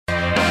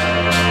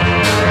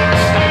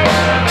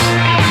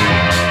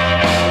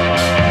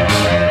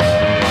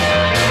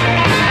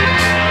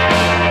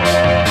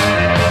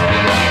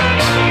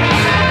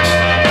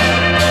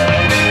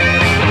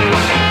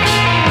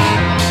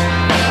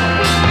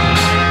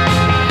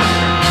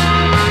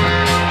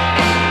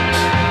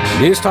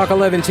News Talk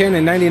 1110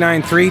 and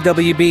 99.3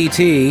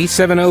 WBT,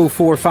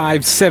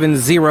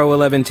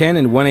 704-570-1110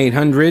 and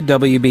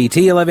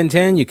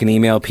 1-800-WBT-1110. You can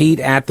email Pete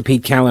at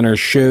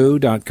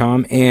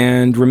thePeteKalinershow.com.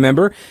 And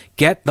remember,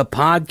 get the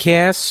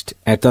podcast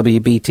at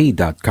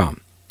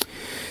WBT.com.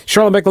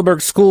 Charlotte-Mecklenburg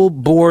School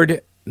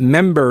Board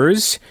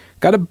members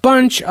got a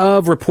bunch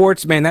of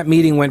reports. Man, that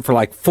meeting went for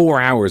like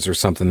 4 hours or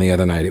something the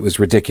other night. It was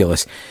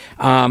ridiculous.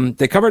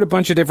 They covered a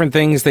bunch of different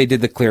things. They did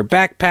the clear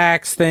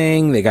backpacks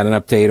thing. They got an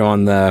update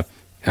on the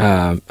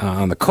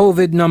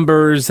COVID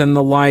numbers and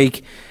the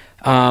like.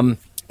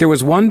 There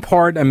was one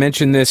part, I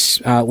mentioned this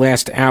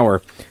last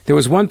hour, there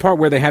was one part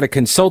where they had a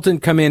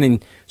consultant come in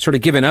and sort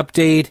of give an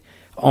update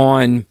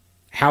on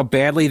how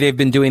badly they've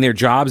been doing their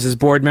jobs as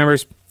board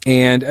members.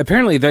 And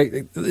apparently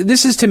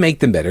this is to make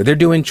them better. They're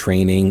doing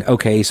training.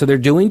 Okay, so they're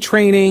doing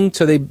training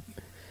so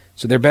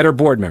they're better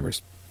board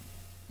members.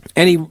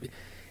 And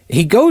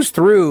he goes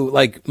through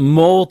like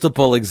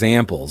multiple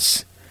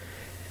examples.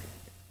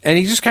 And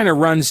he just kind of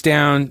runs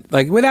down,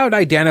 like, without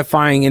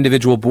identifying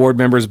individual board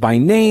members by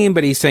name,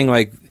 but he's saying,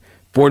 like,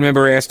 board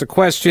member asked a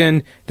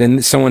question,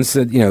 then someone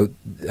said,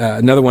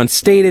 another one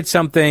stated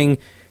something,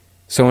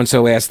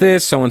 so-and-so asked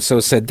this,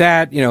 so-and-so said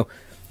that,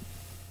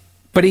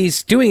 But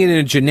he's doing it in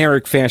a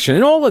generic fashion.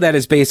 And all of that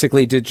is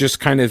basically to just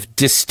kind of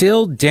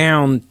distill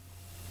down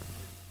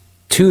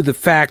to the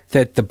fact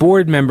that the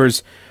board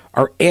members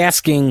are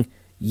asking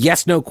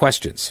yes-no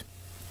questions.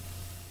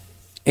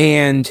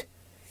 And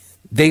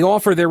they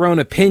offer their own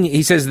opinion.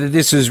 He says that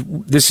this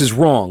is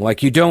wrong.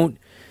 Like, you don't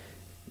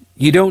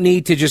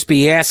need to just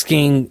be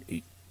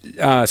asking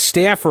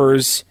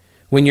staffers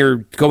when you're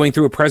going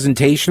through a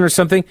presentation or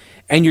something,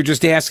 and you're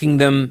just asking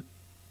them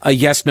a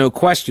yes/no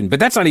question. But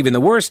that's not even the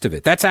worst of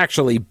it. That's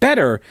actually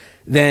better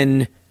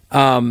than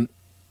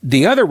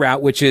the other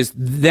route, which is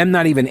them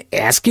not even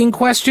asking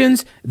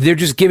questions. They're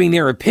just giving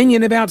their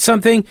opinion about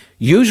something,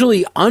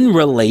 usually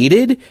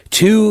unrelated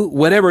to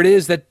whatever it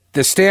is that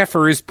the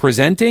staffer is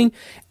presenting,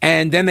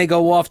 and then they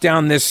go off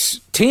down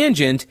this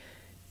tangent,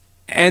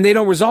 and they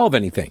don't resolve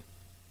anything.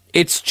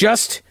 It's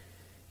just,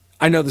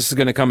 I know this is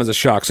going to come as a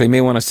shock, so you may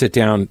want to sit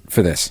down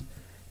for this.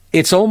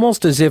 It's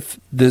almost as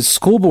if the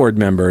school board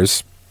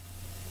members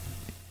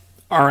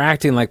are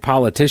acting like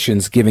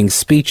politicians giving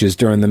speeches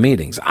during the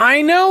meetings.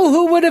 I know,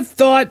 who would have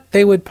thought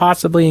they would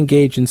possibly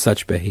engage in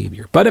such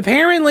behavior? But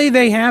apparently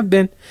they have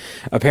been.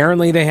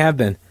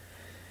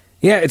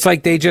 Yeah, it's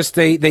like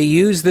they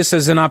use this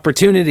as an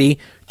opportunity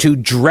to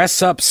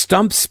dress up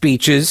stump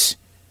speeches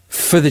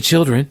for the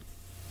children.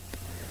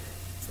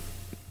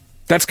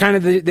 That's kind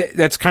of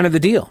the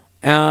deal.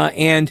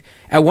 And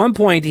at one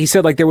point, he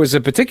said, like, there was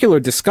a particular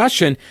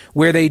discussion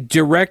where they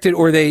directed,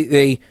 or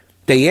they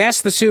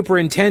asked the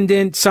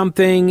superintendent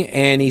something,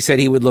 and he said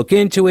he would look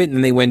into it,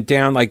 and they went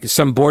down, like,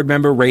 some board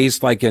member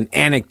raised like an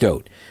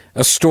anecdote,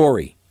 a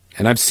story.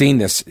 And I've seen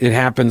this. It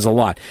happens a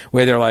lot,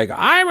 where they're like,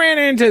 I ran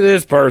into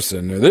this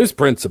person, or this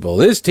principal,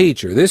 this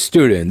teacher, this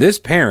student, this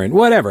parent,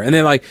 whatever. And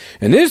they're like,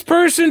 and this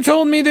person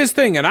told me this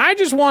thing, and I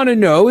just want to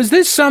know, is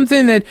this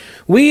something that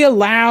we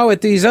allow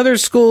at these other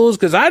schools?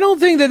 Because I don't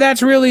think that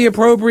that's really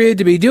appropriate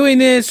to be doing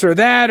this or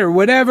that or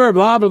whatever,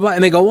 blah, blah, blah.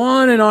 And they go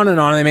on and on and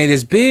on. They made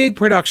this big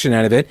production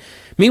out of it.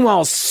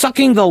 Meanwhile,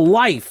 sucking the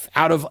life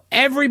out of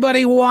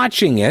everybody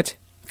watching it.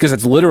 Because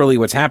that's literally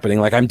what's happening.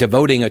 Like, I'm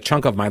devoting a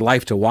chunk of my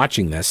life to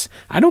watching this.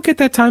 I don't get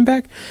that time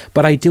back,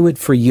 but I do it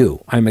for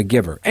you. I'm a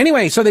giver.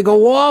 Anyway, so they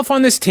go off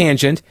on this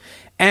tangent,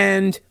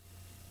 and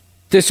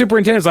the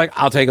superintendent's like,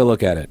 I'll take a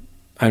look at it.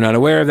 I'm not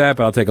aware of that,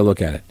 but I'll take a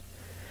look at it.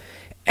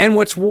 And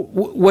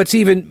what's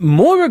even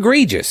more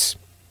egregious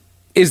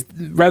is,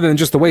 rather than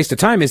just a waste of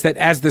time, is that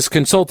as this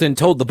consultant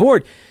told the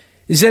board,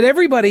 is that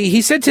everybody,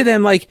 he said to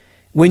them, like,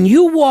 when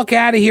you walk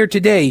out of here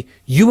today,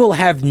 you will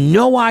have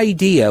no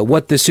idea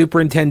what the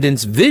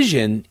superintendent's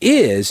vision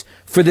is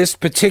for this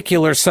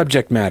particular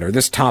subject matter,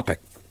 this topic.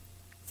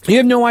 You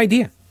have no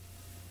idea.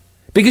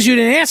 Because you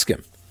didn't ask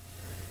him.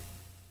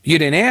 You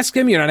didn't ask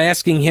him. You're not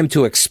asking him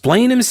to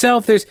explain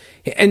himself.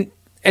 And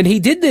he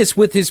did this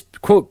with his,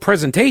 quote,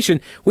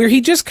 presentation, where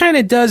he just kind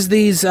of does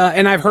these,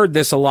 and I've heard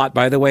this a lot,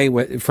 by the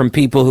way, from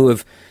people who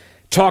have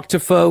talked to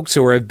folks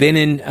or have been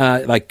in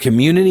like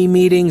community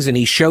meetings, and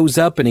he shows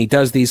up and he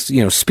does these,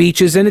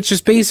 speeches, and it's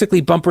just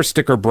basically bumper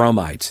sticker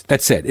bromides.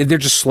 That's it. They're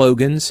just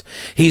slogans.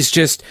 He's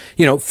just,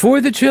 for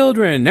the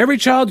children, every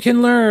child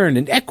can learn,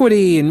 and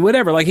equity and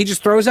whatever. Like, he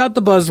just throws out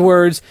the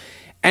buzzwords,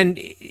 and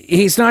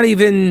he's not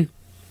even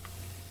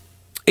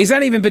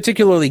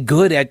particularly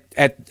good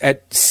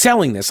at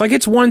selling this. Like,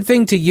 it's one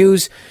thing to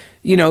use,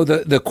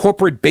 the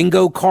corporate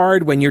bingo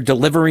card when you're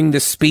delivering the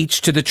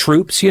speech to the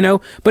troops,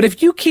 but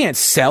if you can't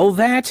sell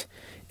that,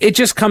 it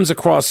just comes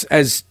across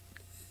as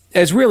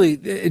really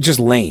just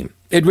lame.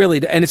 It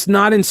really, and it's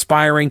not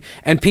inspiring.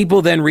 And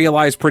people then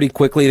realize pretty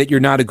quickly that you're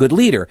not a good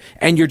leader,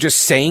 and you're just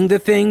saying the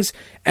things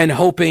and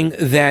hoping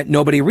that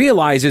nobody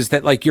realizes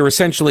that, like, you're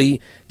essentially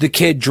the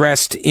kid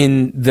dressed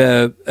in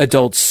the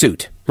adult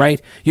suit,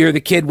 right? You're the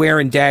kid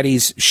wearing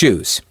daddy's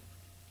shoes.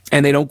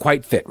 and they don't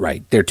quite fit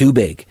right. They're too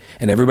big,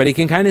 and everybody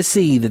can kind of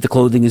see that the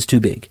clothing is too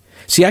big.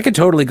 See, I could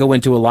totally go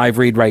into a live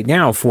read right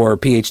now for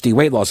PhD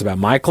weight loss about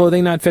my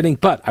clothing not fitting,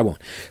 but I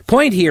won't.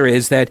 Point here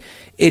is that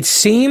it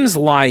seems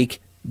like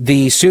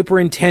the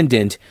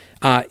superintendent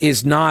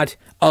is not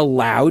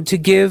allowed to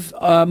give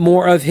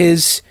more of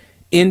his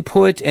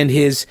input and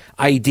his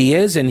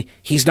ideas, and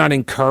he's not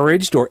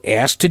encouraged or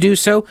asked to do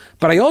so.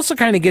 But I also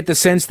kind of get the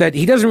sense that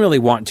he doesn't really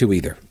want to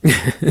either.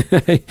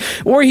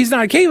 Or he's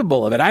not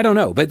capable of it. I don't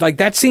know. But like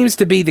that seems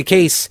to be the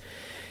case,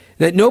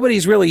 that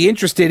nobody's really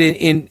interested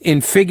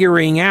in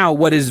figuring out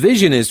what his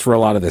vision is for a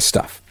lot of this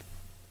stuff.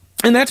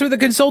 And that's what the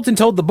consultant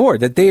told the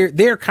board, that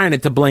they're kind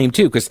of to blame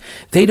too, because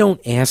they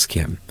don't ask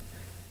him,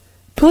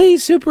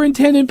 please,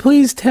 superintendent,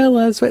 please tell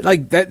us.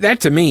 Like that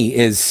to me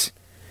is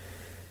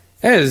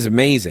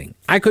amazing.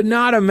 I could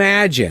not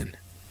imagine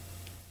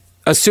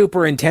a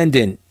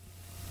superintendent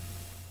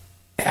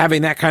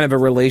having that kind of a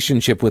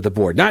relationship with the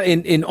board. Not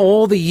in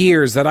all the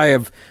years that I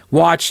have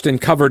watched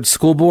and covered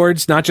school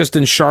boards, not just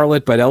in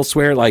Charlotte, but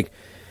elsewhere, like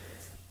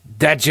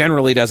that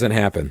generally doesn't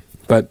happen.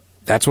 But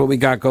that's what we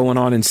got going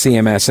on in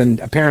CMS. And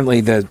apparently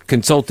the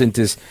consultant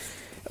is,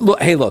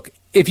 look,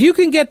 if you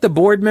can get the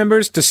board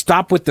members to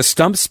stop with the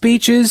stump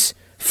speeches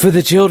for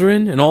the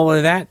children and all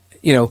of that,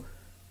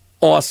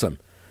 awesome.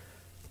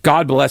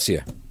 God bless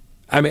you.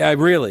 I mean, I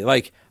really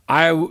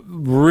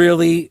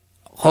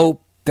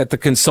hope that the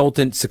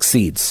consultant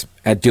succeeds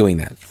at doing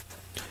that.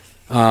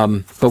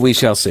 But we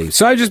shall see.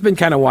 So I've just been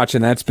kind of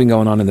watching that. It's been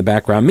going on in the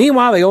background.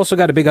 Meanwhile, they also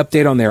got a big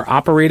update on their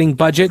operating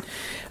budget.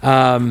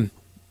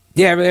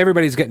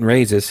 Everybody's getting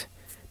raises.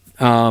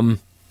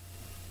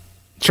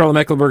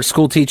 Charlotte-Mecklenburg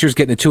school teachers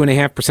getting a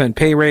 2.5%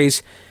 pay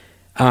raise.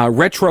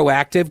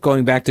 Retroactive,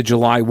 going back to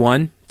July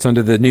 1. It's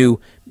under the new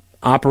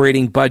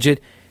operating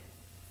budget.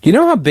 Do you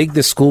know how big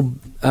the school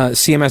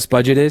CMS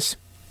budget is?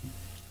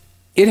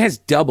 It has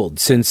doubled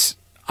since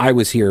I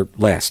was here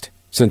last,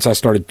 since I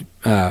started.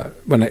 I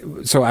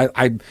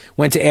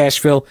went to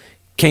Asheville,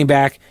 came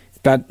back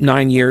about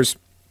 9 years,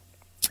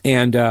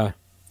 and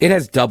it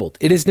has doubled.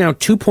 It is now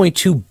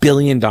 $2.2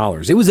 billion.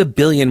 It was $1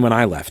 billion when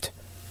I left.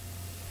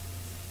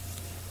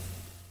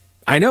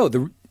 I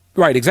know,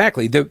 right,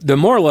 exactly. The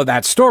moral of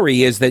that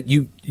story is that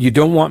you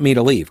don't want me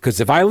to leave, because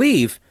if I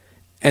leave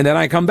and then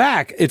I come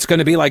back, it's going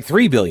to be like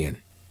 $3 billion.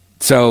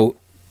 So,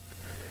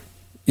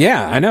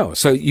 yeah, I know.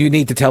 So you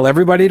need to tell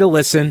everybody to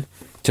listen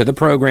to the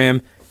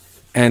program,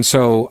 and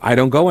so I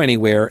don't go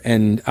anywhere,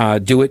 and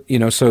do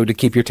it, so to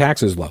keep your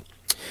taxes low.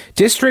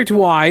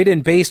 District-wide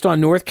and based on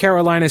North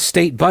Carolina's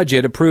state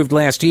budget approved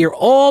last year,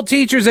 all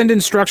teachers and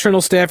instructional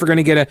staff are going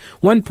to get a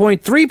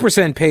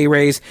 1.3% pay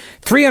raise,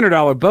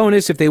 $300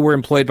 bonus if they were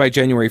employed by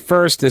January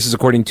 1st. This is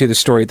according to the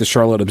story at the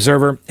Charlotte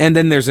Observer. And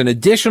then there's an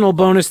additional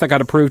bonus that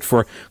got approved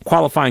for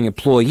qualifying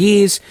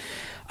employees.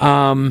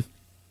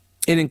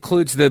 It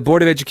includes the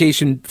Board of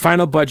Education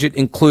final budget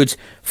includes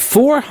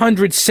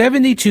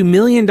 $472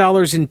 million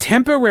in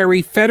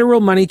temporary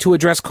federal money to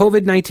address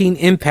COVID-19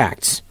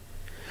 impacts.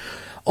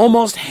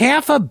 Almost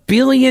 $500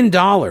 million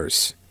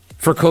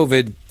for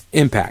COVID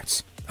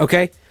impacts.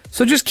 Okay?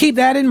 So just keep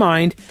that in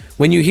mind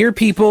when you hear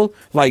people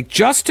like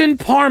Justin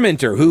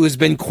Parmenter, who has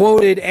been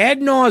quoted ad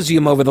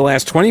nauseum over the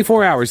last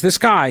 24 hours. This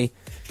guy,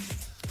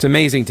 it's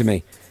amazing to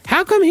me.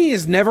 How come he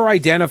is never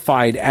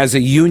identified as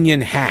a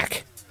union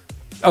hack?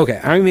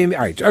 Okay, all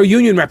right, a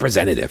union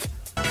representative.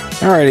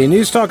 Alrighty,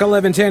 News Talk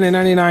 1110 and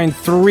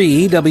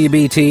 99.3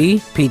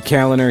 WBT. Pete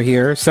Kaliner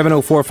here.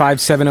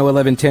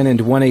 704-570-1110 and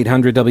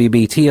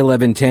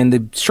 1-800-WBT-1110.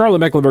 The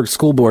Charlotte-Mecklenburg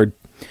School Board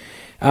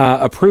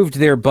approved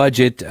their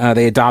budget.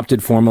 They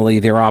adopted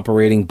formally their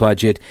operating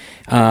budget.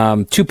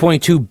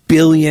 $2.2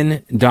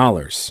 billion.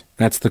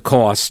 That's the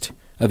cost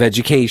of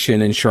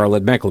education in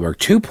Charlotte-Mecklenburg.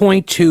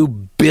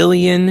 $2.2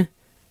 billion.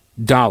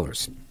 All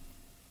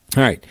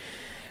right.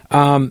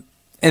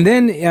 And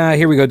then,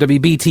 here we go,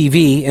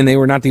 WBTV, and they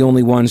were not the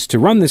only ones to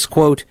run this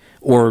quote,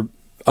 or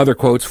other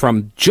quotes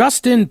from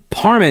Justin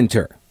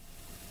Parmenter,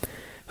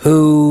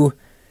 who,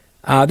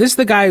 this is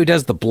the guy who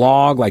does the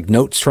blog, like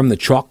Notes from the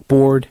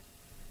Chalkboard.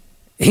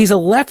 He's a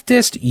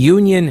leftist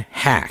union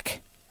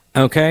hack,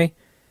 okay?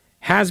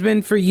 Has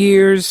been for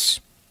years.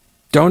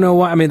 Don't know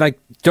why,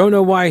 don't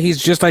know why he's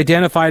just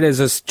identified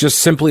as just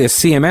simply a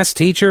CMS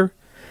teacher.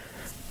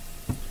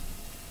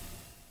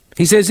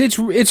 He says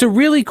it's a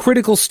really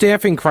critical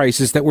staffing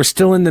crisis that we're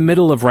still in the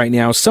middle of right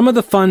now. Some of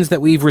the funds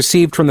that we've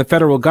received from the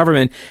federal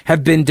government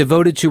have been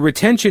devoted to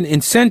retention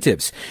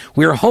incentives.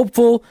 We're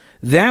hopeful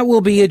that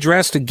will be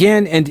addressed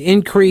again and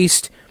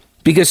increased,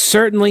 because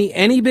certainly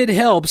any bit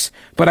helps,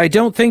 but I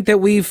don't think that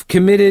we've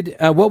committed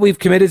what we've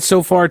committed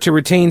so far to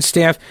retain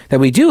staff that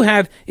we do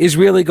have is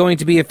really going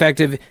to be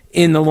effective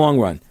in the long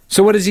run.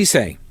 So what is he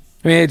saying?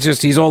 I mean, it's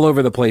just, he's all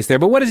over the place there,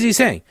 but what is he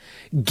saying?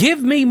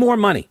 Give me more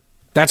money.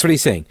 That's what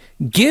he's saying.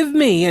 Give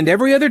me and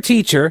every other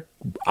teacher,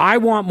 I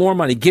want more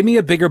money. Give me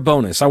a bigger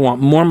bonus. I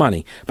want more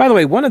money. By the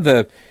way, one of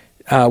the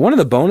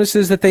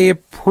bonuses that they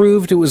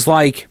approved, it was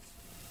like,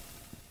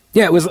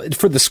 it was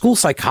for the school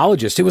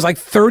psychologist. It was like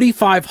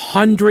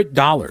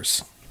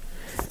 $3,500.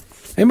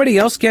 Anybody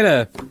else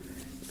get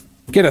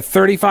get a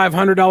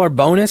 $3,500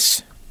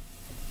 bonus.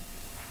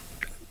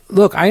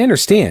 Look, I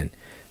understand.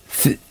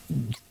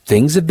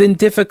 Things have been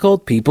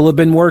difficult. People have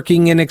been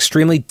working in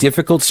extremely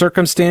difficult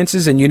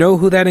circumstances. And you know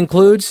who that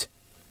includes?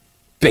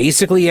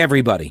 Basically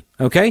everybody.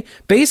 Okay?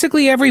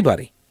 Basically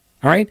everybody.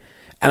 All right?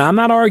 And I'm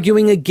not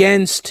arguing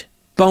against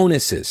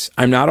bonuses.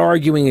 I'm not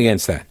arguing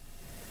against that.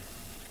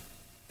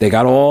 They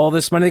got all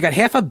this money. They got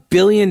 $500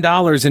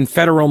 million in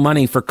federal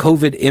money for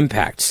COVID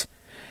impacts.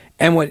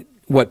 And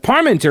what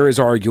Parmenter is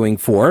arguing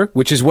for,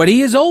 which is what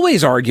he is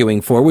always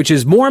arguing for, which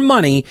is more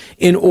money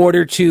in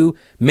order to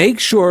make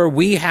sure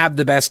we have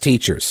the best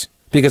teachers.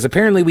 Because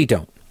apparently we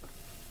don't.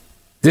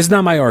 This is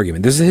not my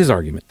argument. This is his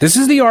argument. This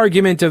is the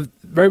argument of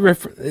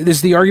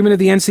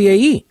the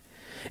NCAE,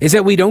 is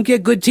that we don't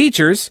get good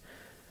teachers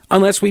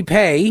unless we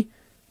pay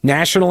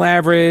national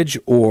average,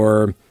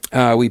 or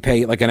we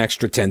pay like an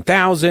extra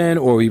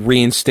 $10,000, or we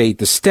reinstate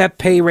the step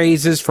pay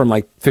raises from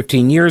like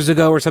 15 years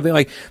ago or something.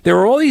 Like, there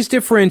are all these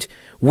different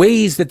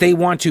ways that they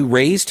want to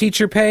raise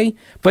teacher pay,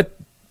 but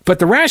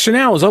the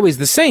rationale is always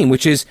the same,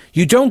 which is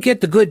you don't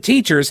get the good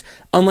teachers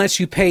unless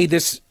you pay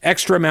this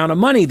extra amount of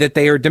money that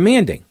they are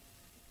demanding,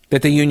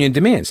 that the union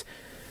demands.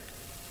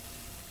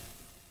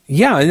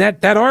 Yeah, and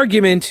that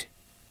argument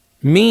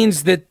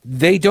means that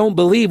they don't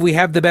believe we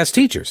have the best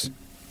teachers.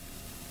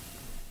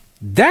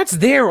 That's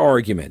their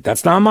argument.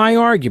 That's not my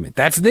argument.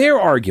 That's their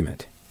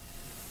argument.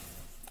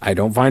 I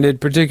don't find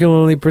it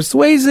particularly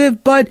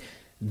persuasive, but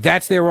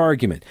that's their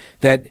argument.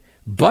 That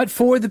but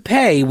for the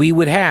pay, we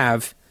would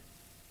have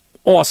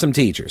awesome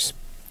teachers.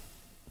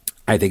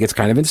 I think it's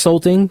kind of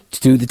insulting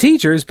to the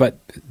teachers, but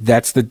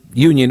that's the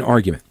union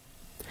argument.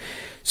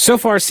 So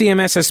far,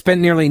 CMS has spent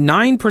nearly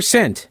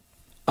 9%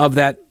 of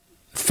that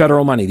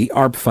federal money, the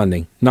ARP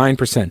funding,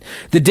 9%.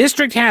 The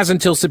district has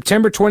until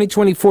September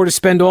 2024 to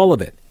spend all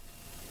of it.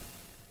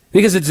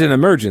 Because it's an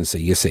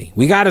emergency, you see.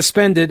 We got to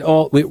spend it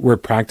all. We're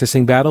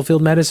practicing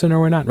battlefield medicine, or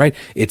we're not, right?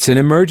 It's an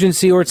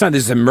emergency or it's not.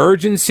 This is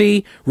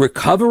emergency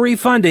recovery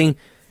funding,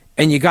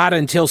 and you got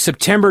until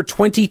September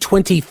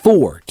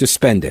 2024 to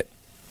spend it.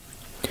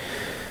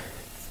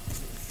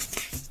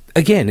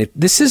 Again,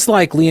 this is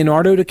like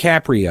Leonardo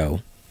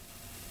DiCaprio,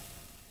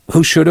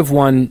 who should have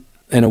won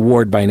an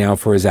award by now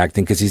for his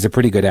acting, because he's a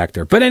pretty good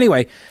actor. But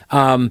anyway,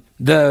 and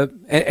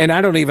I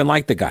don't even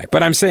like the guy,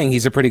 but I'm saying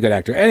he's a pretty good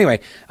actor. Anyway,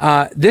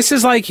 this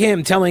is like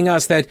him telling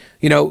us that,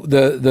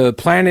 the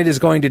planet is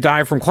going to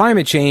die from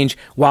climate change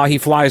while he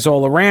flies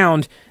all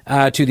around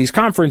to these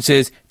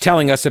conferences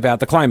telling us about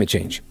the climate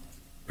change,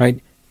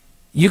 right?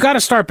 You got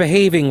to start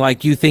behaving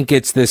like you think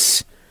it's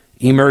this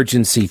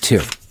emergency too.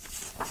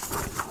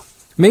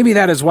 Maybe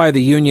that is why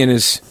the union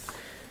is,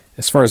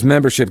 as far as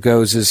membership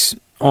goes, is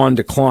on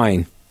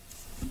decline.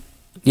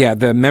 Yeah,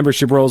 the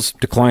membership roll's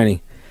declining.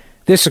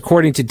 This,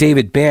 according to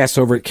David Bass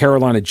over at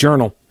Carolina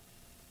Journal.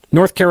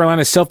 North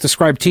Carolina's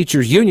self-described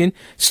teachers union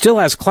still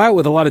has clout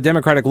with a lot of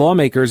Democratic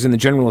lawmakers in the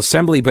General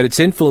Assembly, but its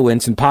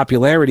influence and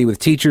popularity with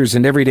teachers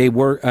and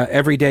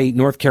everyday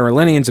North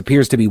Carolinians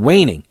appears to be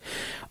waning.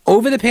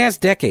 Over the past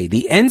decade,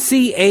 the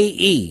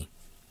NCAE,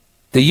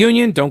 the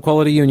union, don't call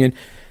it a union,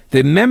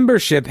 the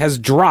membership has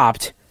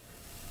dropped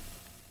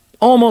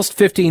almost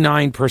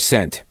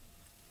 59%.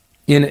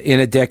 In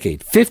a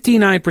decade.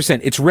 59%.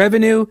 Its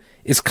revenue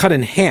is cut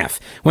in half.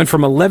 Went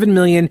from $11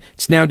 million,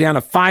 it's now down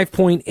to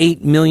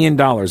 $5.8 million.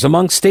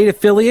 Among state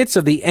affiliates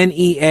of the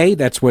NEA,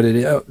 that's what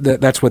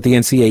that's what the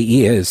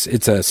NCAE is.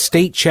 It's a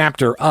state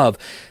chapter of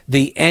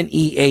the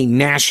NEA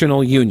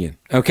National Union.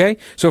 Okay?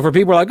 So for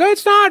people who are like, oh,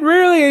 it's not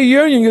really a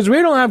union because we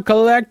don't have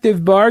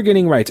collective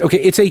bargaining rights. Okay,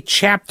 it's a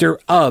chapter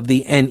of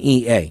the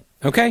NEA.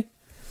 Okay?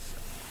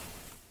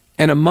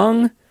 And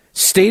among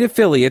state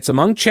affiliates,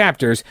 among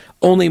chapters,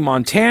 only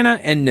Montana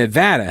and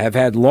Nevada have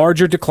had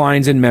larger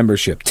declines in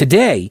membership.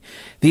 Today,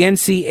 the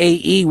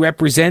NCAE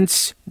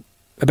represents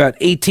about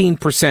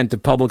 18%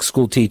 of public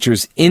school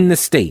teachers in the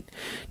state.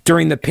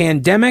 During the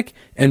pandemic,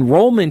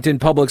 enrollment in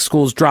public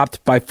schools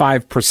dropped by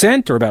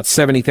 5%, or about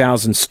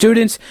 70,000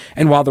 students,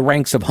 and while the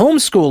ranks of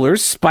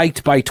homeschoolers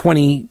spiked by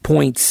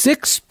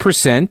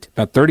 20.6%,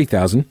 about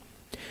 30,000,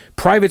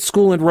 private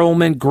school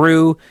enrollment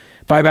grew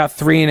by about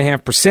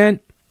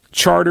 3.5%.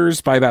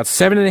 Charters by about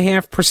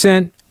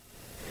 7.5%.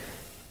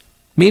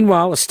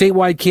 Meanwhile, a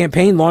statewide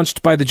campaign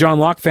launched by the John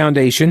Locke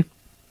Foundation,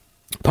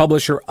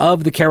 publisher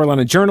of the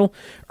Carolina Journal,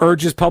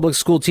 urges public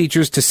school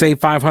teachers to save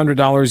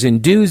 $500 in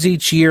dues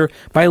each year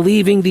by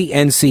leaving the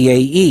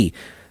NCAE.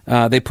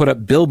 They put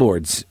up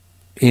billboards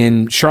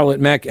in Charlotte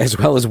Meck as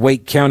well as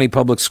Wake County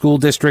Public School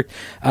District.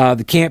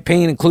 The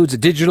campaign includes a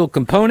digital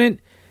component,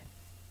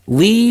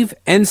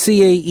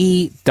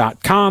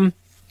 leavencae.com,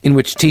 in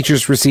which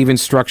teachers receive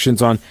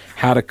instructions on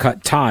how to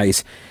cut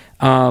ties.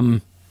 There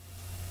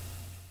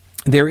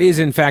is,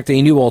 in fact,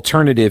 a new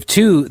alternative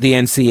to the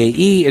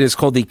NCAE. It is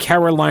called the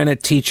Carolina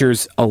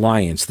Teachers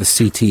Alliance, the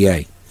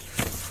CTA.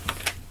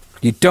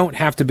 You don't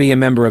have to be a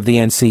member of the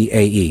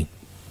NCAE.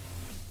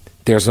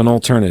 There's an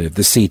alternative,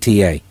 the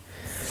CTA.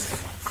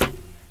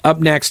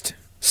 Up next,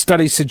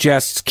 study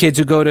suggests kids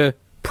who go to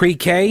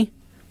pre-K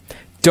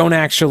don't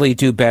actually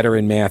do better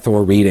in math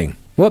or reading.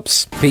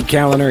 Whoops. Pete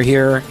Kaliner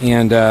here,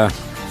 and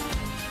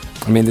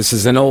this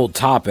is an old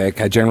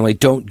topic. I generally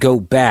don't go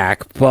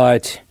back,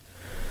 but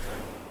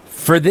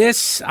for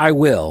this, I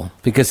will,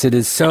 because it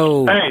is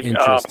so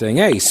interesting.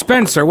 Hey,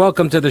 Spencer,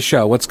 welcome to the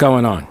show. What's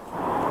going on?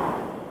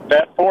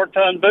 That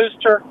 4-ton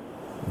booster?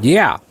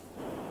 Yeah.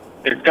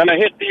 It's going to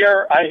hit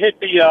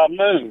the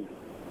moon.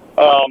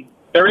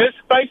 There is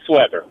space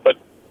weather, but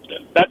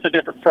that's a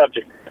different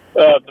subject.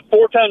 The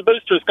 4-ton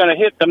booster is going to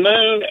hit the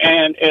moon,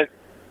 and it's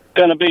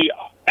going to be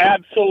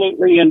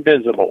absolutely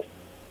invisible.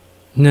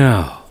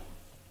 No.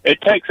 It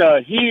takes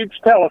a huge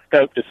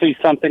telescope to see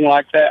something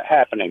like that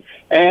happening.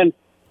 And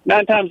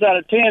 9 times out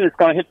of 10, it's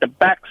going to hit the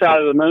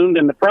backside of the moon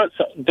than the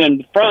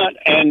front,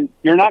 and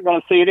you're not going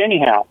to see it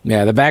anyhow.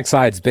 Yeah, the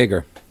backside's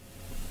bigger.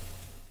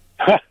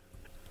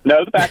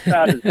 No, the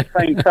backside is the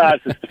same size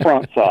as the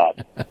front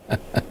side.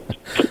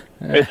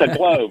 It's a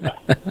globe.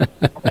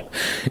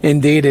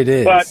 Indeed it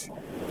is.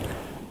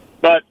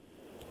 But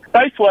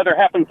space weather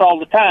happens all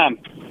the time.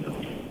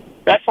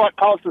 That's what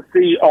causes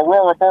the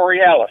aurora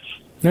borealis.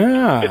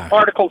 It's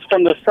particles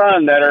from the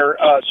sun that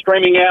are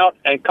streaming out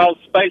and cause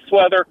space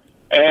weather,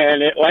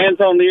 and it lands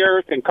on the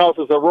Earth and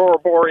causes aurora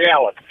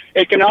borealis.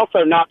 It can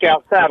also knock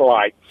out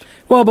satellites.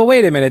 Well, but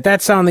wait a minute.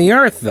 That's on the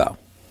Earth, though.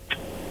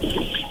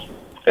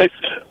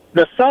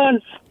 The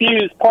sun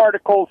spews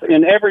particles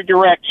in every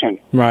direction.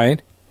 Right.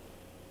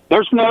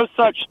 There's no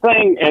such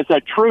thing as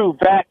a true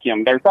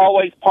vacuum. There's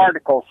always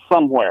particles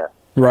somewhere.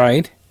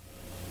 Right.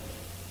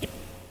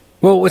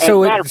 Well,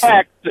 so as a matter of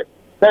fact,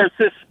 there's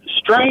this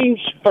strange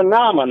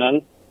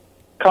phenomenon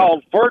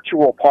called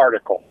virtual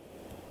particle.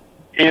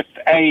 If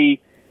a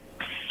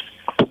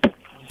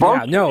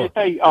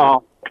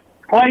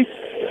place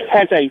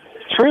has a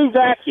true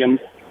vacuum,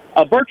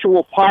 a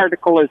virtual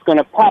particle is going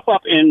to pop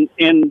up in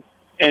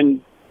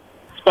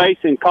space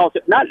and cause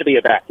it not to be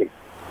a vacuum.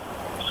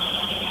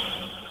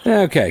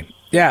 Okay.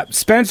 Yeah,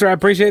 Spencer, I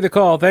appreciate the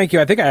call. Thank you.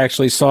 I think I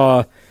actually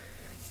saw,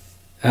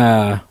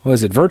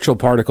 Virtual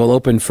Particle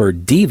open for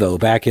Devo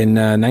back in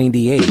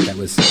 98. That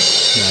was,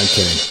 no,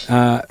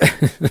 I'm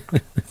kidding.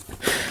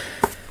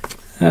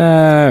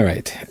 All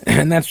right.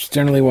 And that's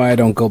generally why I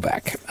don't go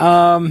back.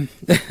 By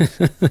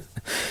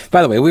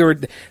the way,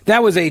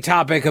 that was a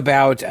topic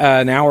about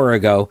an hour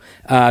ago,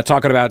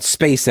 talking about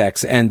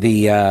SpaceX and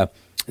the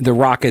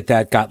rocket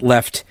that got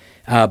left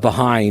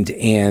behind,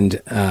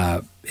 and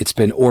it's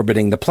been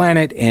orbiting the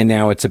planet, and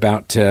now it's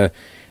about to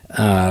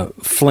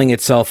fling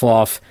itself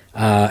off,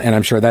 and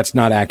I'm sure that's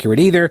not accurate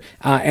either,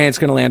 and it's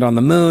going to land on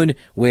the moon,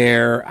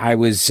 where I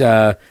was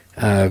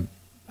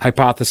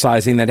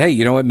hypothesizing that, hey,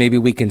 you know what, maybe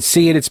we can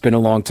see it. It's been a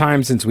long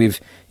time since we've,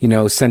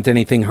 sent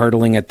anything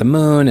hurtling at the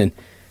moon, and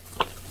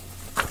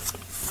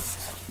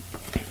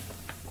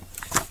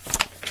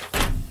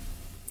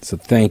so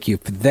thank you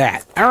for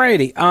that. All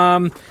righty.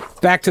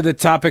 Back to the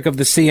topic of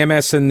the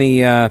CMS and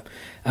the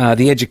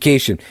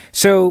education.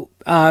 So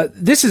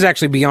this is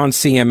actually beyond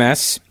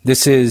CMS.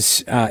 This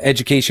is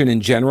education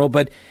in general.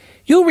 But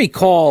you'll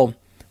recall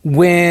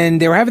when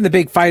they were having the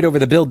big fight over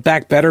the Build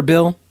Back Better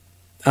bill,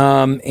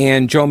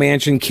 and Joe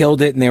Manchin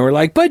killed it, and they were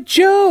like, but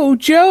Joe,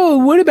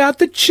 what about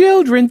the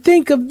children?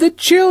 Think of the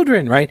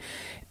children, right?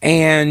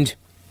 And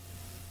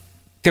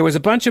there was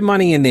a bunch of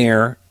money in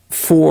there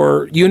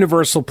for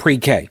universal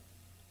pre-K.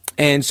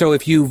 And so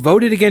if you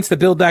voted against the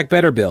Build Back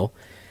Better bill,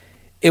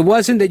 it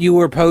wasn't that you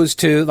were opposed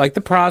to like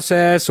the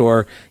process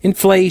or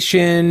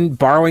inflation,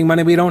 borrowing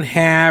money we don't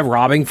have,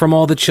 robbing from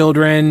all the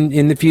children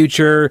in the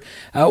future,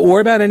 or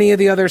about any of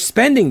the other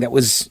spending that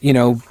was,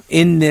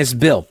 in this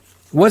bill.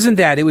 It wasn't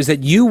that. It was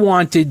that you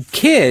wanted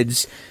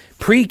kids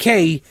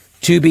pre-K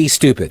to be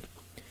stupid.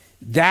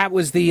 That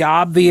was the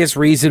obvious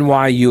reason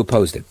why you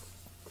opposed it.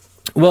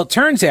 Well, it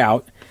turns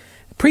out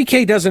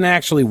pre-K doesn't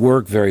actually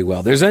work very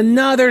well. There's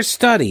another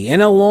study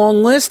in a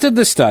long list of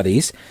the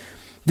studies.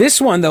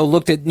 This one, though,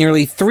 looked at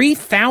nearly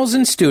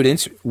 3,000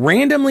 students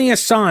randomly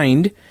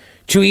assigned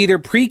to either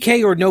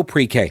pre-K or no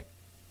pre-K.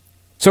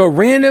 So a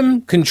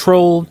random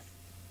controlled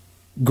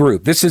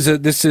group. This is a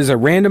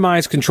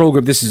randomized control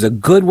group. This is a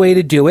good way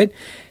to do it.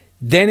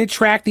 Then it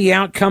tracked the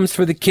outcomes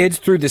for the kids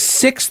through the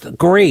 6th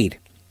grade.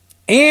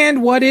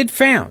 And what it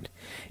found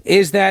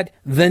is that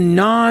the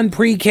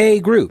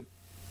non-pre-K group,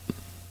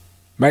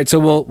 right? So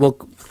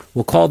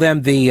we'll call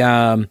them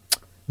the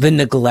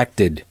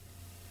neglected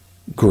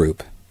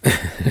group,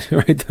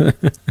 right?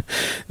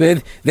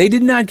 They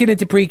did not get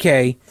into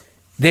pre-K.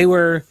 They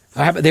were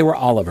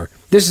Oliver.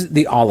 This is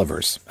the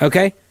Olivers.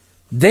 Okay,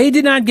 they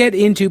did not get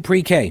into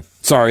pre-K.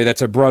 Sorry,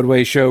 that's a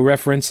Broadway show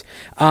reference.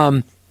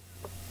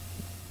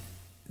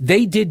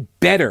 They did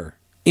better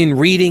in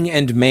reading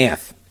and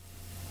math.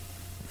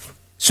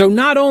 So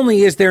not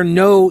only is there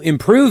no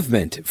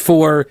improvement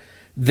for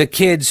the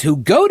kids who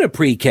go to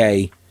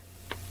pre-K,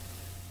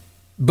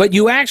 but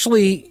you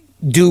actually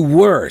do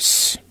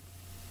worse.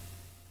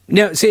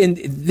 Now, see, in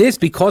this,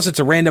 because it's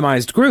a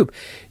randomized group,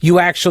 you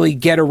actually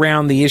get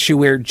around the issue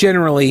where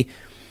generally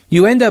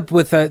you end up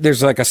with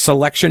there's like a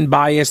selection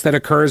bias that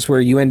occurs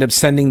where you end up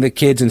sending the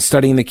kids and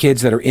studying the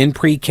kids that are in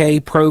pre-K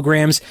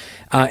programs,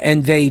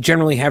 and they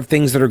generally have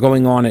things that are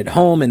going on at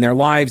home in their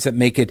lives that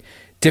make it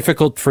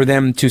difficult for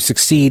them to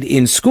succeed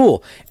in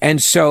school.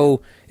 And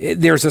so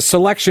there's a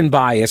selection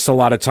bias a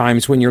lot of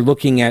times when you're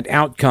looking at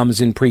outcomes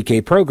in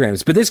pre-K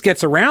programs. But this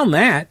gets around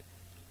that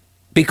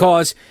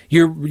because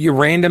you're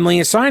randomly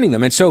assigning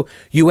them. And so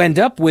you end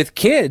up with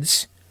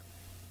kids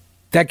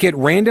that get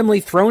randomly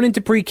thrown into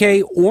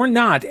pre-K or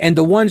not, and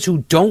the ones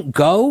who don't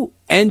go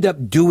end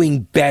up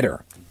doing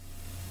better.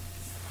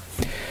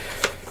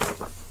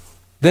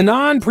 The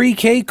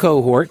non-pre-K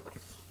cohort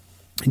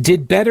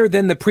did better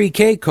than the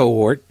pre-K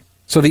cohort,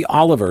 so the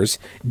Olivers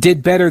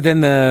did better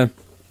than the,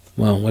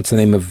 well, what's the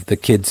name of the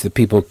kids that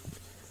people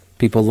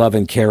love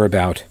and care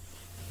about?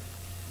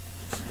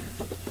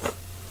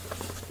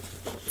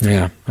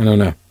 Yeah, I don't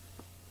know.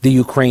 The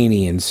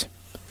Ukrainians.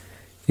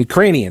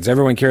 Ukrainians,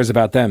 everyone cares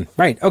about them.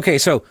 Right, okay,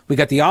 so we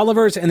got the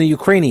Olivers and the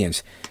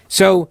Ukrainians.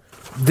 So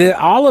the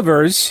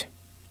Olivers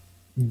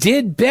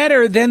did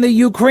better than the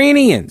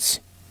Ukrainians.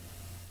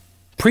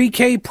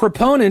 Pre-K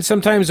proponents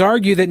sometimes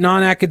argue that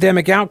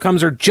non-academic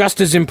outcomes are just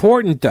as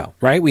important, though,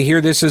 right? We hear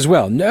this as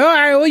well. No,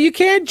 well, you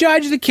can't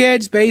judge the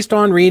kids based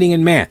on reading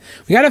and math.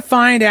 We got to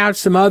find out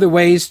some other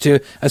ways to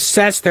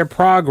assess their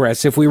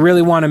progress if we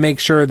really want to make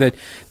sure that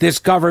this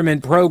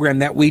government program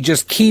that we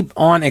just keep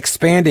on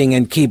expanding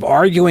and keep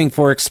arguing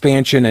for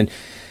expansion and,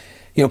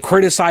 you know,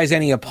 criticize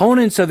any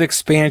opponents of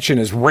expansion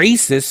as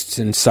racists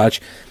and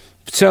such.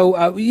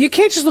 So you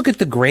can't just look at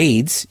the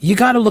grades. You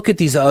got to look at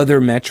these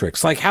other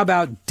metrics. Like, how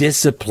about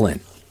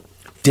discipline?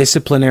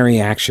 Disciplinary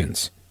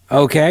actions.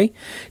 Okay?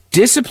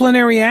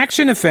 Disciplinary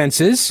action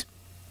offenses.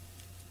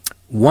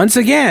 Once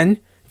again,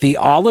 the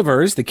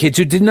Olivers, the kids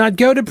who did not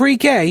go to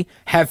pre-K,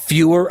 have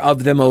fewer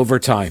of them over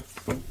time.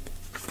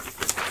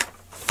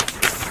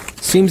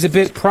 Seems a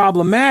bit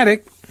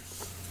problematic.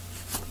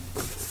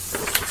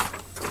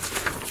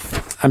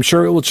 I'm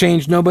sure it will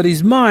change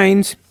nobody's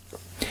mind.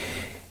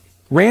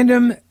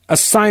 Random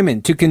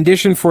assignment to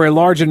condition for a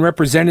large and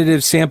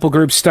representative sample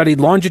group studied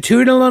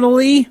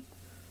longitudinally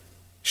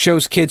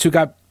shows kids who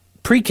got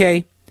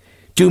pre-K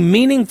do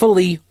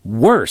meaningfully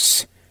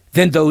worse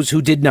than those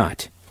who did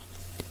not.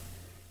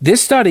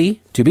 This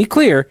study, to be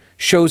clear,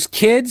 shows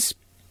kids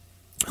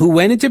who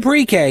went into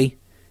pre-K,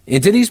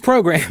 into these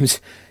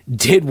programs,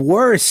 did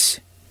worse.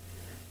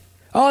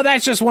 Oh,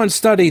 that's just one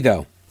study,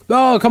 though.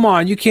 Oh, come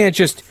on, you can't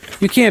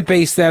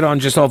base that on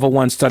just off of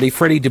one study.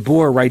 Freddie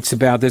DeBoer writes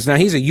about this. Now,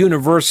 he's a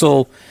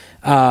universal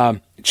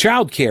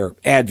child care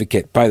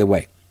advocate, by the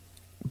way.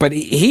 But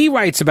he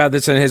writes about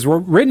this and has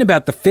written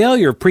about the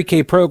failure of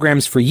pre-K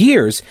programs for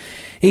years.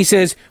 He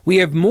says, we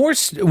have more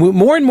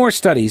and more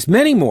studies,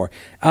 many more,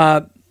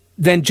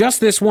 than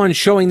just this one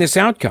showing this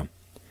outcome.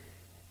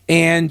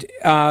 And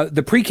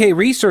the pre-K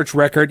research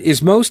record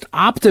is most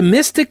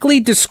optimistically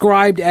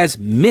described as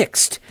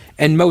mixed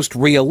and most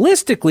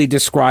realistically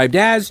described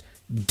as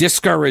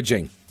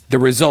discouraging. The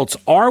results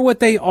are what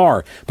they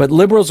are, but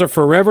liberals are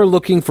forever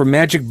looking for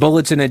magic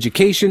bullets in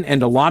education,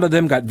 and a lot of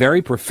them got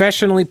very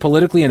professionally,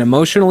 politically, and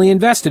emotionally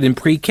invested in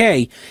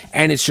pre-K,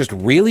 and it's just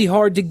really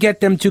hard to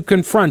get them to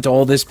confront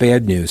all this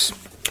bad news.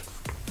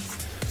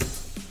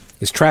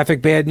 Is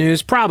traffic bad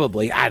news?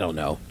 Probably. I don't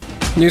know.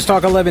 News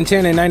Talk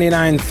 1110 and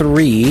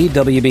 99.3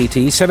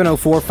 WBT,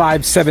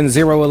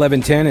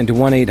 704-570-1110 and to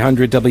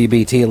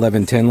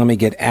 1-800-WBT-1110. Let me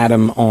get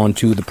Adam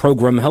onto the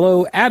program.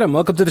 Hello, Adam.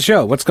 Welcome to the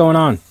show. What's going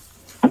on?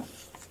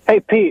 Hey,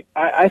 Pete,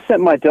 I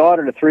sent my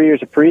daughter to 3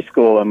 years of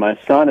preschool, and my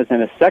son is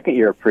in his second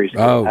year of preschool.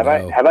 Oh,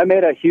 have I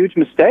made a huge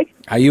mistake?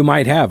 You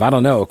might have. I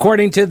don't know.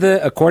 According to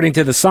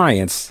the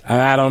science,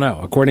 I don't know.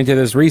 According to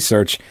this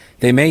research,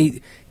 they may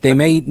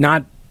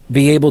not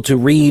be able to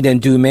read and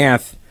do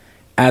math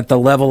at the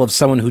level of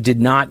someone who did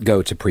not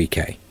go to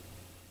pre-K.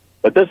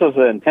 But this was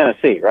in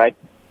Tennessee, right?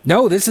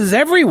 No, this is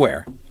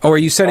everywhere. Or are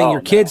you sending your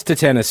kids to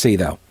Tennessee,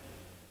 though?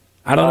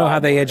 I don't know how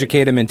they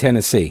educate them in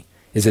Tennessee.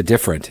 Is it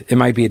different? It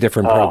might be a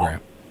different program.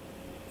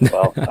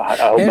 Well, I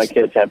hope my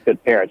kids have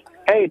good parents.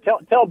 Hey,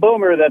 tell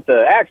Boomer that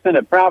the accident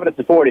at Providence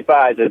at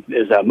 45 is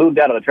moved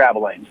out of the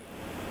travel lanes.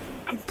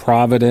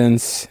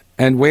 Providence.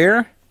 And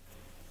where?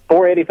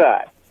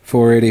 485.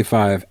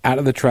 485. Out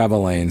of the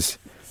travel lanes.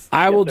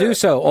 I will do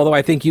so, although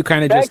I think you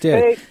kind of just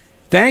did. Pete.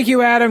 Thank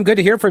you, Adam. Good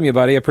to hear from you,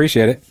 buddy.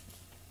 Appreciate it.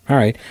 All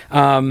right.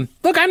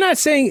 Look, I'm not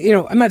saying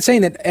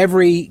that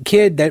every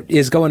kid that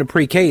is going to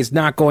pre-K is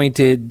not going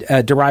to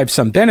derive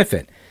some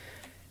benefit.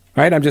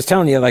 Right? I'm just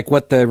telling you, like,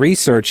 what the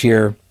research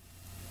here,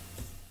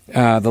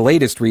 the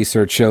latest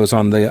research shows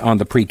on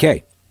the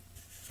pre-K.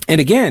 And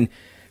again,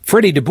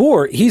 Freddie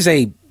DeBoer, he's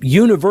a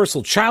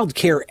universal child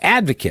care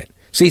advocate.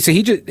 So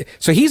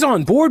he's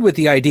on board with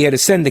the idea to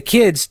send the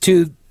kids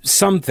to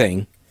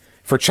something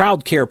for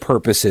child care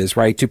purposes,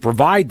 right? To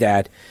provide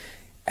that,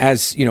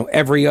 as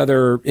every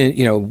other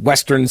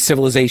Western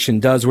civilization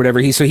does, whatever.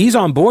 He's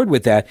on board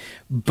with that,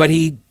 but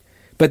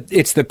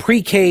it's the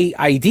pre-K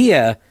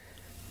idea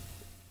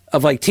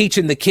of like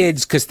teaching the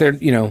kids because they're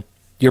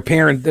your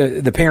parent,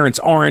 the parents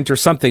aren't, or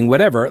something,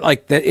 whatever.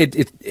 Like that,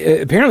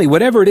 apparently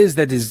whatever it is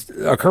that is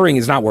occurring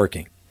is not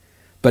working.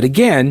 But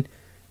again,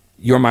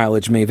 your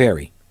mileage may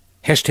vary.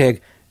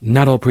 Hashtag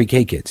not all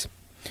pre-K kids.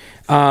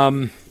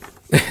 So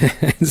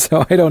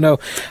I don't know.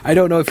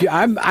 If you.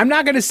 I'm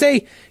not going to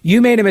say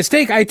you made a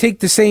mistake. I take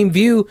the same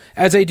view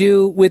as I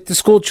do with the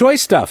school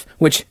choice stuff.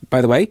 Which,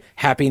 by the way,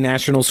 happy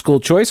National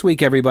School Choice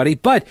Week, everybody.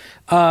 But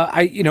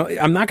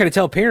I'm not going to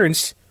tell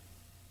parents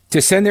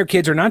to send their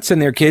kids or not send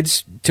their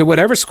kids to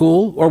whatever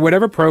school or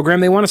whatever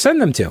program they want to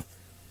send them to.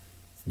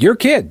 Your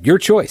kid, your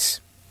choice.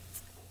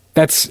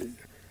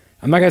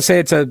 I'm not going to say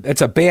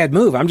it's a bad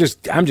move. I'm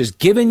just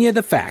giving you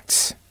the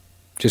facts.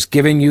 Just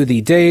giving you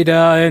the data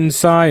and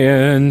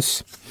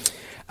science.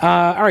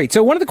 All right.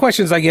 So one of the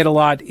questions I get a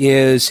lot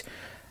is,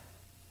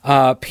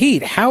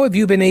 Pete, how have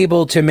you been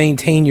able to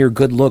maintain your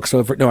good looks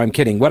over? No, I'm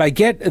kidding.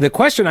 The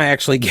question I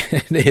actually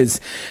get is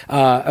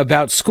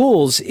about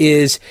schools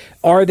is,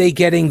 are they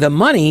getting the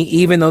money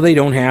even though they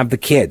don't have the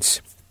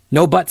kids?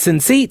 No butts in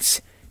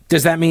seats.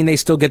 Does that mean they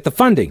still get the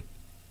funding?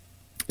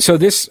 So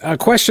this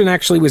question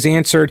actually was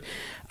answered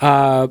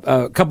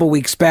a couple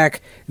weeks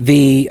back.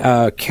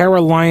 The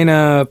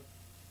Carolina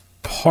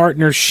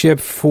Partnership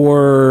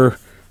for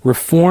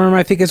Reform,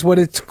 I think is what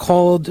it's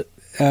called,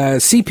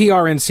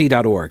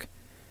 CPRNC.org.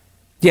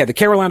 Yeah, the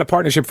Carolina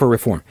Partnership for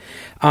Reform.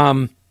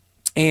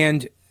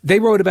 And they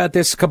wrote about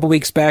this a couple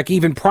weeks back.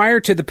 Even prior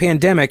to the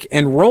pandemic,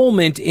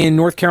 enrollment in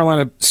North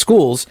Carolina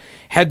schools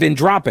had been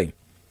dropping.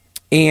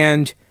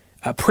 And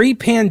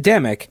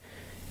pre-pandemic,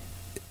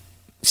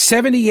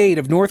 78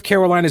 of North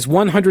Carolina's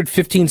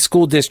 115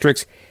 school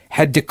districts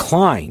had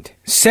declined.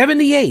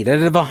 78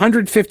 out of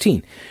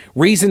 115.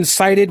 Reasons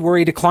cited were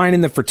a decline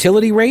in the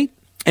fertility rate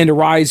and a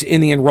rise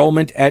in the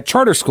enrollment at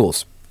charter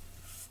schools.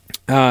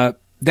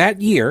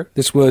 That year,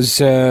 this was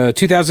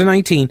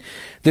 2019,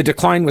 the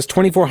decline was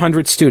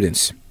 2,400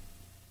 students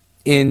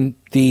in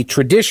the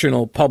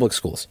traditional public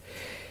schools.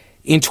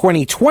 In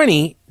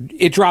 2020,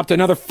 it dropped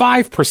another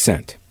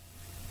 5%.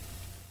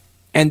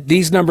 And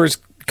these numbers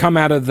come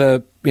out of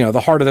the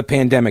heart of the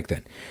pandemic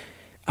then.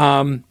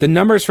 The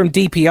numbers from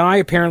DPI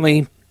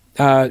apparently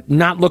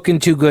not looking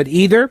too good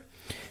either.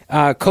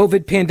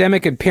 COVID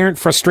pandemic and parent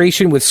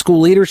frustration with school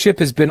leadership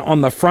has been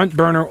on the front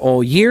burner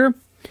all year.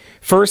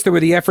 First, there were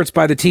the efforts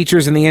by the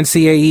teachers and the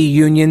NCAE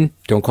union,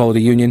 don't call it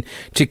a union,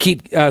 to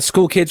keep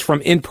school kids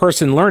from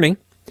in-person learning.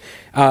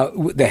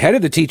 The head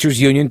of the teachers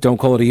union, don't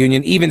call it a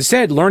union, even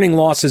said learning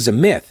loss is a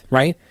myth,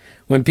 right?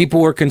 When people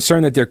were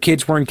concerned that their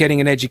kids weren't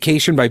getting an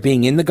education by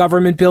being in the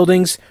government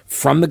buildings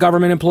from the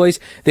government employees,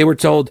 they were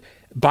told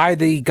by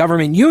the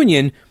government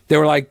union, they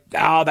were like,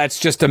 oh, that's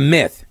just a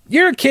myth.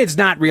 Your kid's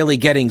not really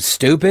getting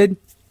stupid,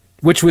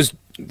 which was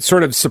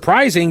sort of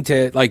surprising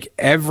to like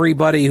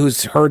everybody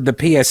who's heard the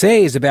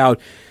PSAs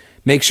about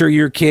make sure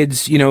your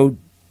kids, read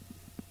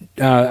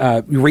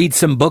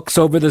some books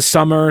over the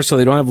summer so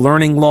they don't have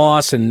learning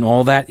loss and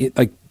all that.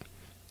 Like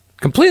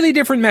completely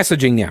different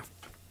messaging now.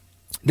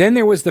 Then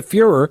there was the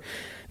furor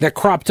that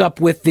cropped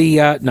up with the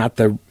not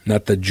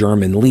the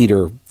German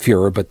leader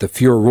Führer, but the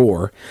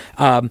furor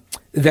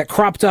that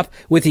cropped up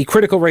with the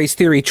critical race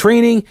theory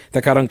training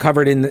that got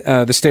uncovered in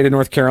the state of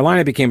North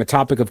Carolina, became a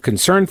topic of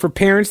concern for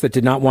parents that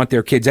did not want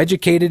their kids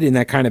educated in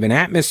that kind of an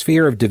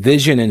atmosphere of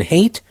division and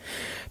hate.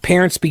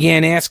 Parents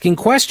began asking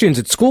questions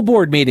at school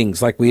board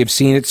meetings, like we have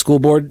seen at school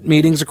board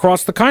meetings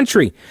across the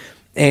country.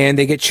 And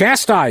they get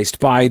chastised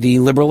by the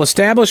liberal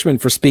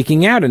establishment for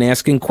speaking out and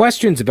asking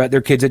questions about their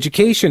kids'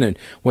 education and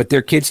what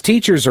their kids'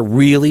 teachers are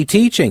really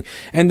teaching.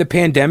 And the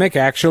pandemic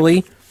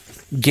actually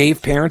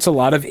gave parents a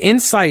lot of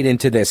insight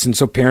into this. And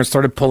so parents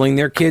started pulling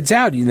their kids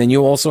out. And then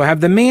you also have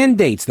the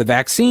mandates, the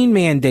vaccine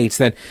mandates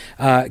that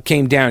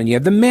came down. And you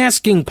have the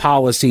masking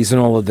policies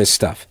and all of this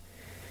stuff.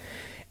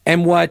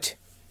 And what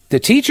the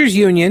teachers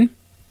union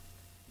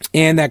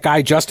and that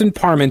guy, Justin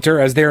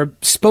Parmenter, as their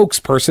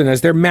spokesperson,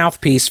 as their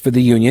mouthpiece for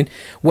the union,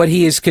 what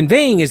he is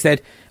conveying is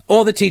that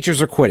all the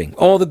teachers are quitting.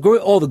 All the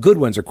good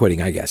ones are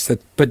quitting, I guess.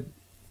 But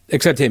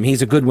except him,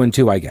 he's a good one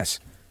too, I guess.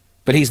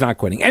 But he's not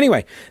quitting.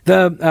 Anyway,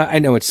 I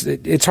know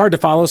it's hard to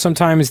follow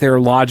sometimes their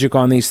logic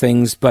on these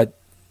things, but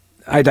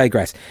I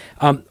digress.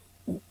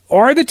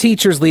 Are the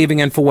teachers leaving,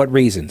 and for what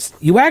reasons?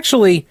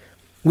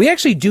 We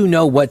actually do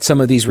know what some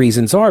of these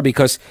reasons are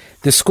because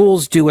the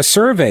schools do a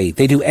survey.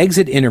 They do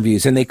exit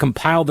interviews and they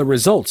compile the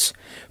results.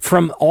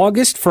 From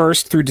August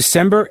 1st through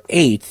December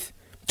 8th,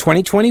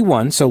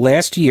 2021, so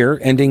last year,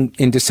 ending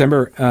in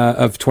December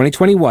of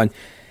 2021,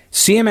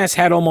 CMS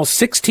had almost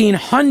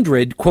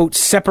 1,600, quote,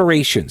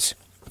 separations,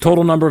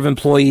 total number of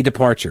employee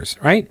departures,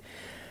 right?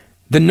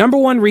 The number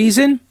one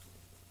reason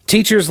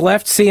teachers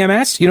left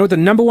CMS, you know what the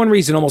number one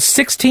reason, almost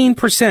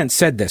 16%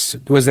 said this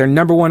was their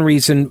number one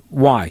reason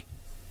why.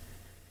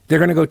 They're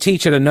going to go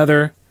teach at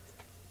another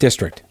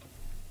district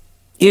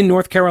in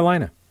North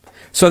Carolina.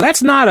 So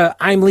that's not a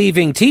I'm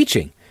leaving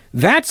teaching.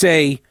 That's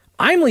a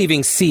I'm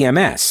leaving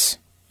CMS.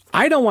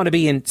 I don't want to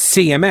be in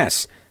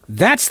CMS.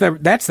 That's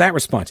that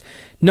response.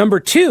 Number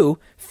two,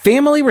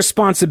 family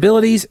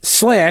responsibilities /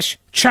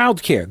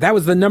 childcare. That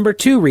was the number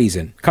two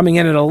reason, coming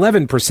in at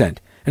 11%.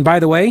 And by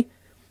the way,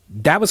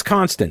 that was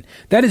constant.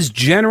 That is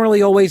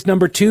generally always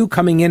number 2,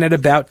 coming in at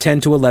about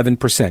 10 to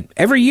 11%.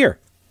 Every year,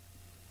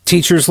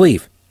 teachers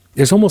leave.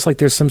 There's almost like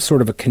there's some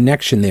sort of a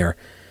connection there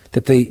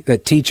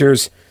that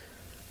teachers,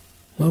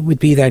 what would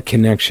be that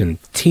connection?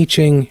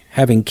 Teaching,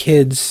 having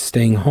kids,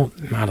 staying home.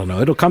 I don't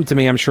know. It'll come to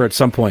me, I'm sure, at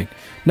some point.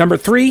 Number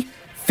 3,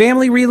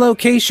 family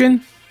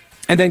relocation.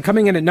 And then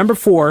coming in at number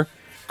 4,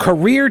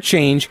 career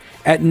change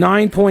at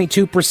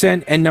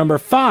 9.2%. And number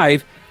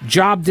 5,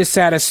 job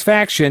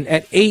dissatisfaction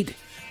at 8%.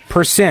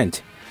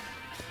 7%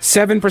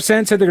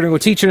 said they're going to go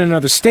teach in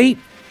another state.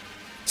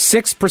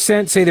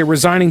 6% say they're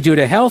resigning due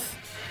to health.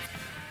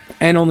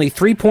 And only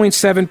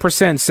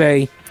 3.7%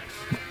 say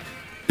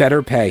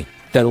better pay.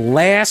 The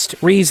last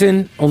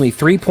reason, only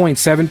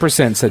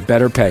 3.7% said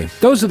better pay.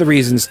 Those are the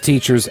reasons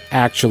teachers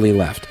actually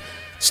left.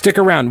 Stick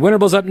around.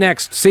 Winterable's up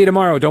next. See you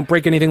tomorrow. Don't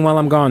break anything while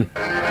I'm gone.